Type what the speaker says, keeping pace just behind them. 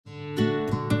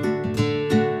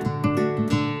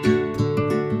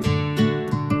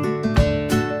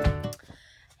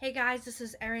guys, this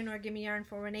is Erin or Gimme Yarn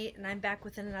 418 and I'm back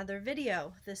with another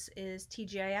video. This is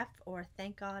TGIF, or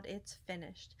Thank God It's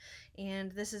Finished,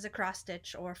 and this is a cross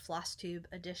stitch or Flosstube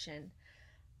edition.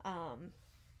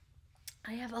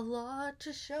 I have a lot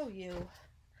to show you.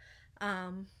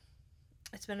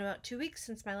 It's been about 2 weeks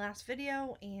since my last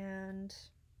video and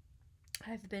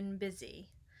I've been busy.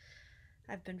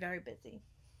 I've been very busy.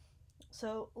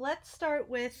 So let's start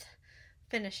with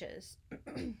finishes.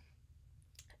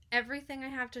 Everything I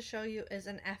have to show you is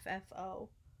an FFO.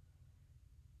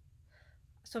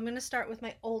 So I'm going to start with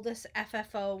my oldest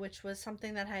FFO, which was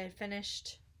something that I had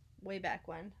finished way back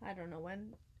when. I don't know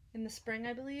when. In the spring,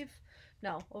 I believe.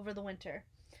 No, over the winter.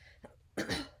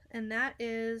 And that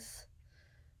is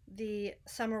the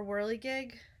summer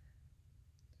whirligig.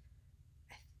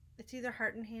 It's either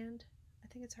Heart in Hand. I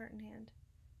think it's Heart in Hand.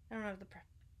 I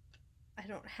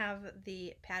don't have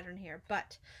the pattern here,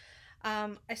 but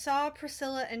I saw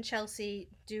Priscilla and Chelsea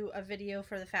do a video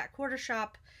for the Fat Quarter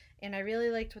Shop, and I really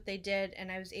liked what they did,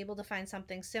 and I was able to find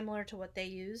something similar to what they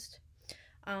used.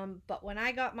 But when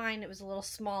I got mine, it was a little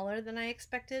smaller than I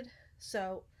expected,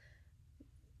 so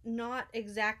not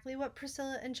exactly what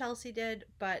Priscilla and Chelsea did,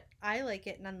 but I like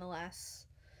it nonetheless.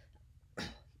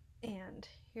 And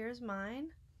here's mine.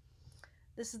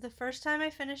 This is the first time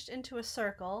I finished into a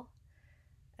circle.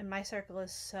 And my circle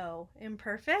is so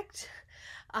imperfect.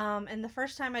 And the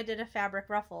first time I did a fabric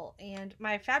ruffle, and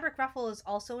my fabric ruffle is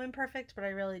also imperfect, but I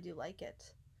really do like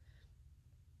it.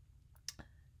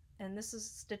 And this is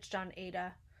stitched on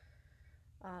Ada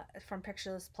from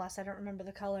Pictureless Plus. I don't remember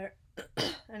the color,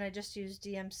 and I just used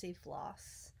DMC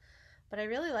floss, but I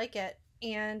really like it.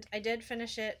 And I did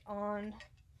finish it on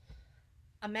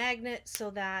a magnet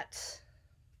so that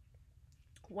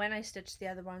when I stitch the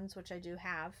other ones, which I do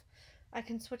have, I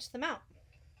can switch them out.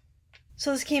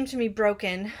 So this came to me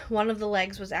broken. One of the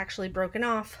legs was actually broken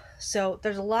off, so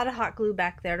there's a lot of hot glue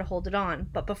back there to hold it on.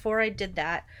 But before I did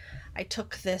that, I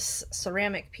took this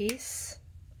ceramic piece,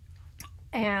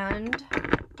 and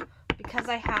because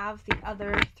I have the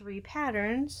other 3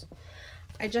 patterns,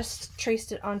 I just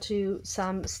traced it onto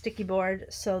some sticky board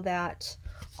so that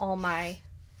all my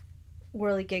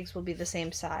whirligigs will be the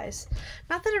same size.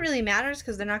 Not that it really matters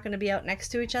because they're not going to be out next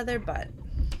to each other, but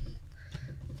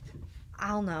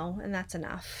I'll know, and that's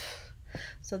enough.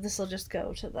 So this will just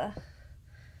go to the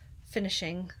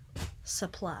finishing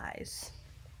supplies.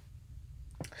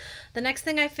 The next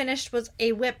thing I finished was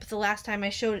a whip the last time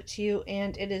I showed it to you,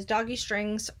 and it is Doggy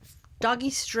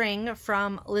String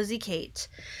from Lizzie Kate.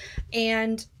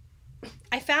 And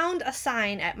I found a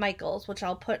sign at Michael's, which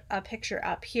I'll put a picture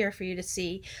up here for you to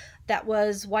see, that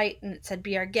was white and it said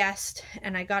 "Be Our Guest,"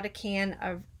 and I got a can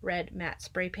of red matte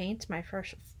spray paint, my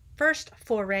first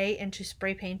foray into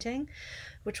spray painting,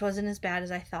 which wasn't as bad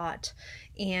as I thought.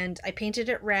 And I painted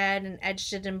it red and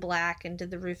edged it in black and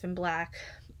did the roof in black.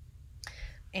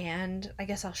 And I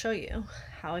guess I'll show you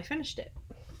how I finished it.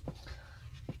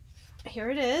 Here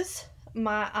it is.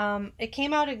 It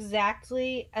came out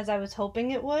exactly as I was hoping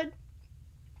it would.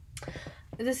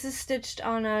 This is stitched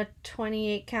on a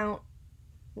 28 count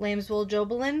lamb's wool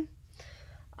Jobelin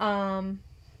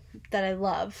that I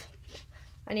love.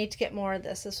 I need to get more of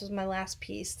this. This was my last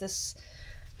piece.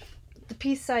 The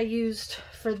piece I used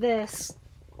for this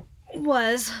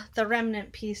was the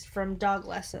remnant piece from Dog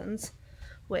Lessons,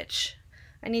 which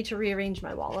I need to rearrange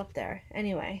my wall up there.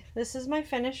 Anyway, this is my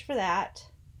finish for that.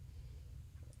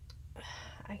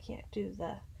 I can't do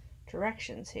the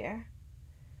directions here.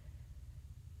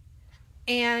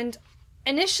 And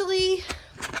initially,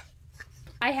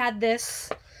 I had this,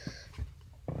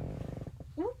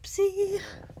 whoopsie,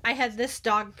 I had this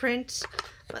dog print,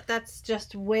 but that's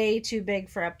just way too big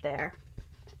for up there.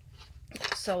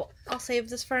 So I'll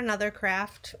save this for another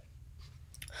craft,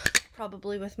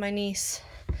 probably with my niece.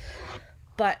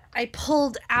 But I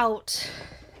pulled out,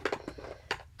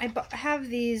 I have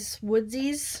these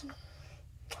woodsies,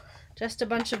 just a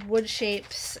bunch of wood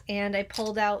shapes, and I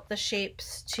pulled out the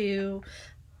shapes to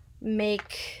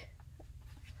make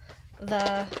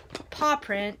the paw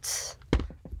print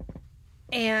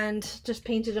and just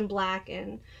painted in black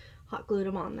and hot glued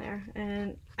them on there.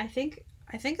 And I think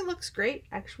it looks great,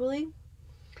 actually.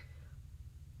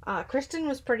 Kristen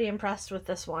was pretty impressed with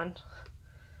this one.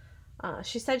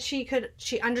 She said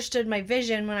she understood my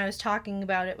vision when I was talking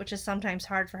about it, which is sometimes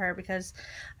hard for her because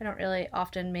I don't really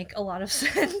often make a lot of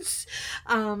sense.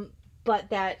 But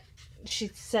that she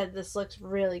said this looks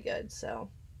really good, so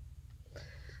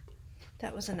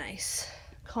that was a nice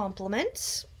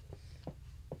compliment.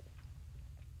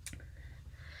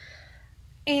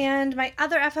 And my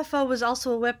other FFO was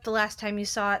also a whip the last time you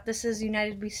saw it. This is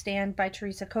United We Stand by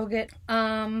Teresa Kogut.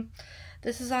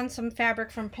 This is on some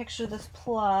fabric from Picture This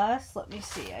Plus. Let me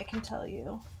see, I can tell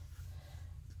you.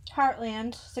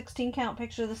 Heartland, 16 count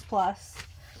Picture This Plus.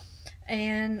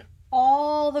 And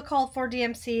all the called for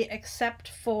DMC except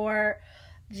for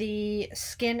the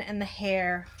skin and the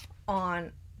hair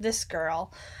on this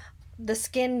girl. The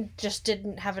skin just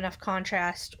didn't have enough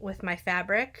contrast with my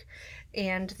fabric,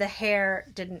 and the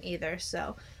hair didn't either.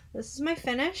 So this is my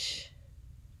finish.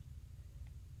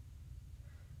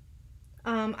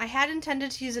 I had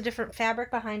intended to use a different fabric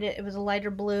behind it. It was a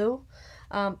lighter blue,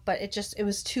 but it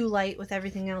was too light with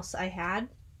everything else I had.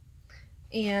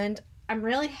 And I'm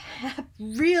really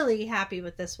happy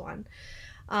with this one.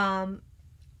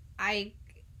 I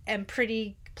am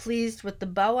pretty pleased with the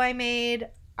bow I made.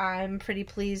 I'm pretty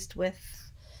pleased with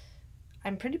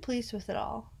it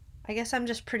all. I guess I'm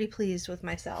just pretty pleased with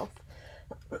myself.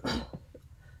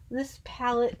 This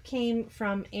palette came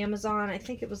from Amazon. I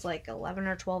think it was like $11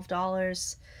 or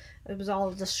 $12. It was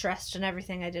all distressed and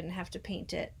everything. I didn't have to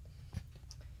paint it.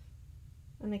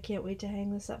 And I can't wait to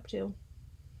hang this up too.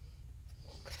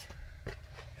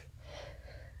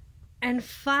 And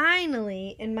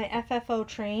finally, in my FFO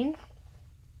train,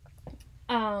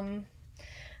 I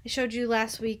showed you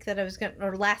last week that I was going to,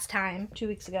 or last time, 2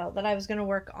 weeks ago, that I was going to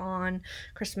work on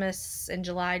Christmas in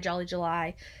July, Jolly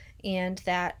July, and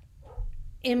that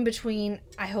in between,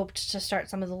 I hoped to start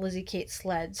some of the Lizzie Kate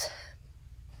sleds,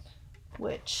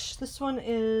 which this one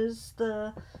is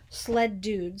the Sled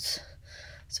Dudes.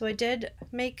 So I did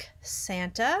make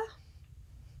Santa,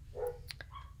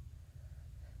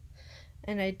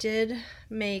 and I did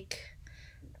make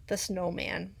the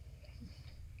snowman.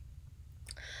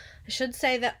 I should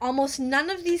say that almost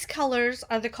none of these colors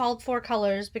are the called for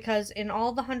colors, because in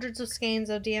all the hundreds of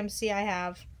skeins of DMC I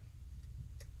have,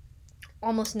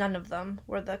 almost none of them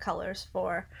were the colors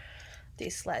for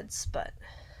these sleds, but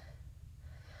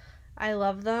I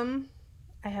love them.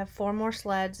 I have 4 more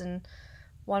sleds and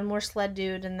 1 more sled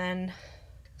dude, and then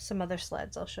some other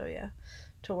sleds I'll show you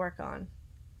to work on.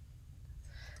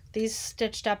 These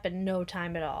stitched up in no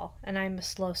time at all, and I'm a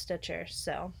slow stitcher,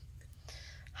 so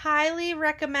highly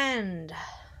recommend.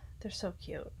 They're so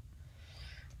cute.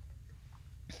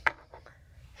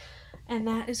 And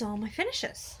that is all my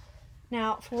finishes.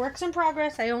 Now, for works in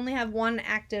progress, I only have 1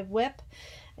 active whip,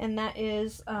 and that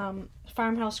is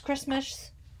Farmhouse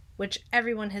Christmas, which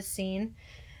everyone has seen.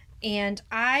 And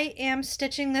I am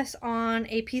stitching this on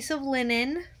a piece of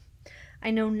linen.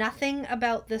 I know nothing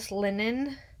about this linen.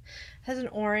 It has an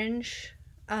orange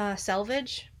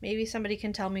selvage. Maybe somebody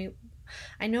can tell me.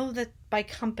 I know that by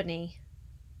company,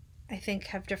 I think,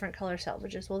 have different color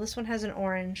selvages. Well, this one has an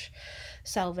orange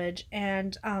selvage,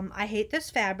 and I hate this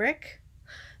fabric.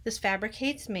 This fabric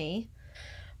hates me.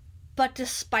 But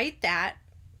despite that,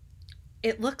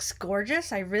 it looks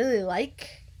gorgeous. I really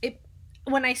like it.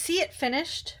 When I see it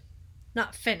finished,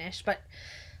 not finished, but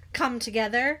come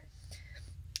together,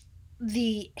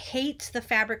 the hate the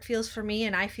fabric feels for me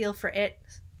and I feel for it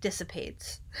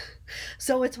dissipates.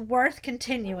 So it's worth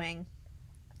continuing.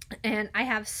 And I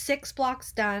have 6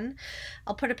 blocks done.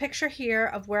 I'll put a picture here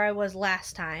of where I was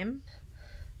last time.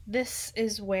 This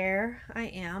is where I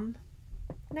am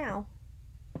now.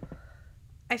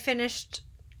 I finished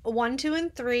 1, 2,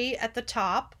 and 3 at the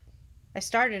top. I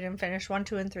started and finished 1,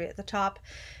 2, and 3 at the top,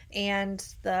 and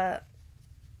the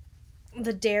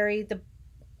dairy, the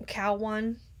cow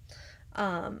one,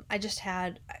 I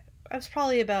was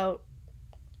probably about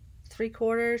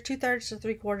 2/3 to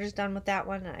 3/4 done with that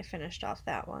one, and I finished off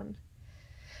that one.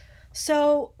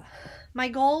 So my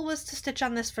goal was to stitch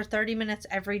on this for 30 minutes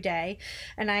every day,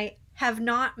 and I have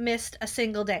not missed a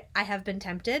single day. I have been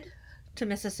tempted to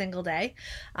miss a single day,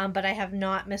 but I have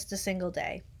not missed a single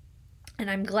day, and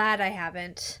I'm glad I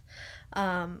haven't.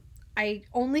 I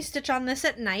only stitch on this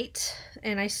at night,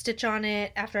 and I stitch on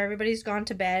it after everybody's gone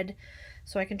to bed,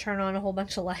 so I can turn on a whole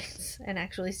bunch of lights and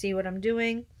actually see what I'm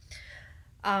doing.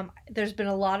 There's been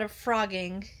a lot of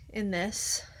frogging in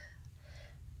this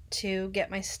to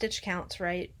get my stitch counts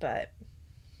right, but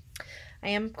I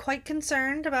am quite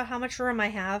concerned about how much room I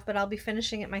have, but I'll be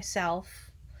finishing it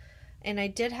myself. And I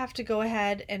did have to go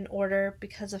ahead and order,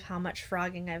 because of how much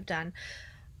frogging I've done,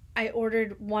 I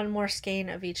ordered 1 more skein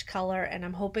of each color, and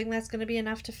I'm hoping that's going to be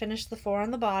enough to finish the 4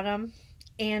 on the bottom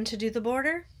and to do the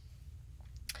border.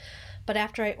 But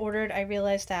after I ordered, I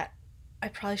realized that I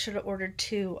probably should have ordered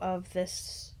 2 of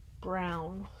this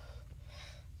brown.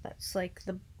 That's like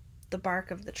the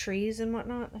bark of the trees and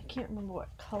whatnot. I can't remember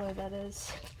what color that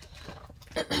is.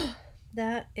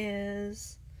 That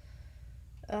is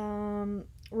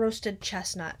roasted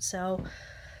chestnut. So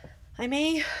I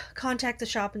may contact the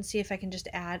shop and see if I can just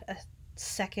add a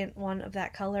second one of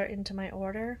that color into my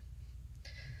order.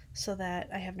 so that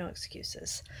I have no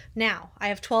excuses. Now, I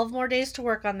have 12 more days to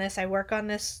work on this. I work on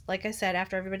this, like I said,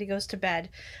 after everybody goes to bed.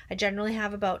 I generally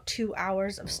have about 2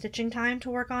 hours of stitching time to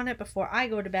work on it before I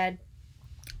go to bed.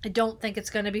 I don't think it's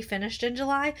going to be finished in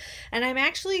July, and I'm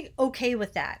actually okay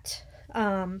with that.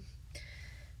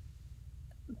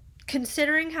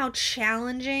 Considering how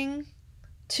challenging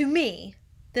to me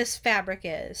this fabric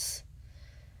is,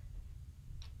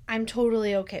 I'm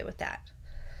totally okay with that.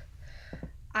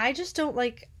 I just don't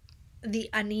like the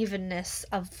unevenness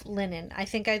of linen. I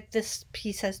think this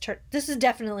piece has turned, this is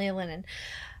definitely a linen.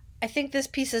 I think this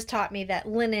piece has taught me that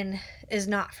linen is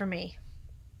not for me.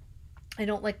 I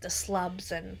don't like the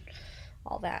slubs and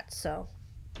all that, so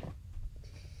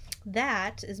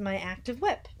that is my active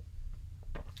whip.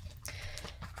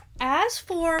 As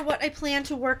for what I plan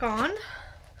to work on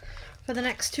for the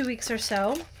next 2 weeks or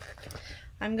so,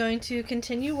 I'm going to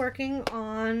continue working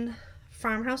on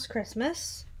Farmhouse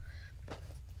Christmas,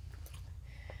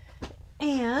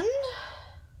 and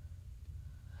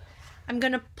I'm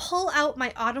going to pull out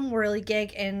my autumn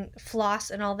whirligig and floss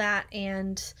and all that,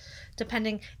 and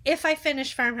depending if I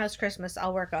finish Farmhouse Christmas,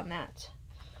 I'll work on that.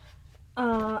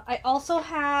 I also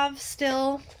have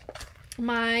still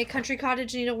my Country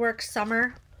Cottage Needlework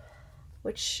Summer,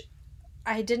 which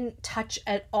I didn't touch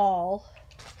at all.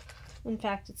 In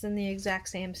fact, it's in the exact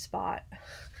same spot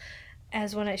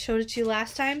as when I showed it to you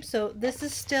last time. So this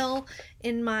is still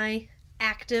in my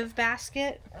active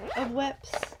basket of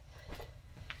whips.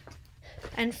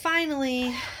 And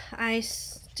finally, I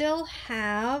still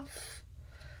have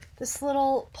this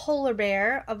little polar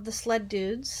bear of the Sled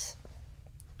Dudes.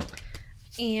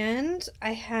 And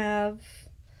I have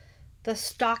the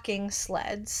stocking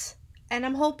sleds. And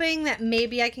I'm hoping that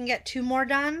maybe I can get 2 more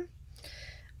done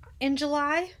in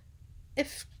July.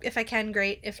 If I can,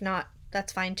 great. If not,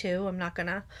 that's fine too. I'm not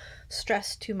gonna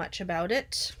stress too much about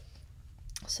it.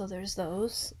 So there's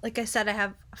those. Like I said, I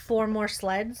have 4 more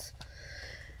sleds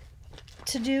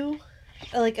to do,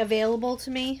 like, available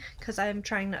to me, because I'm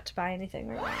trying not to buy anything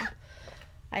right now.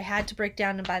 I had to break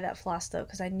down and buy that floss though,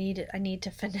 because I need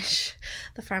to finish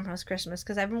the Farmhouse Christmas,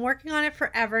 because I've been working on it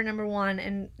forever, number 1,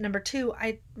 and number 2,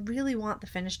 I really want the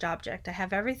finished object. I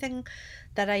have everything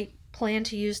that I plan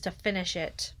to use to finish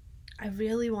it. I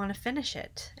really want to finish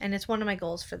it, and it's one of my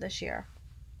goals for this year.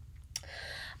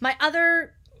 My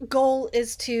other goal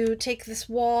is to take this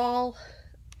wall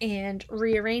and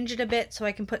rearrange it a bit so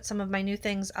I can put some of my new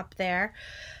things up there.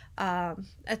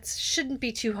 It shouldn't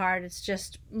be too hard. It's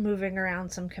just moving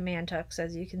around some command hooks.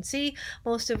 As you can see,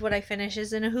 most of what I finish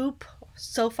is in a hoop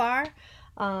so far,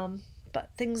 but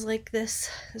things like this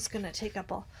is going to take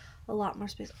up a lot more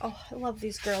space. Oh, I love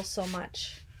these girls so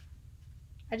much.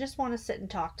 I just want to sit and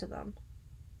talk to them.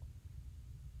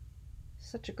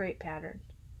 Such a great pattern.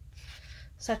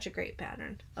 Such a great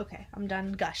pattern. Okay, I'm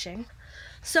done gushing.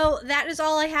 So that is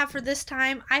all I have for this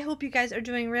time. I hope you guys are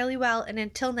doing really well, and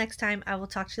until next time, I will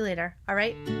talk to you later. All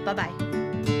right, bye-bye.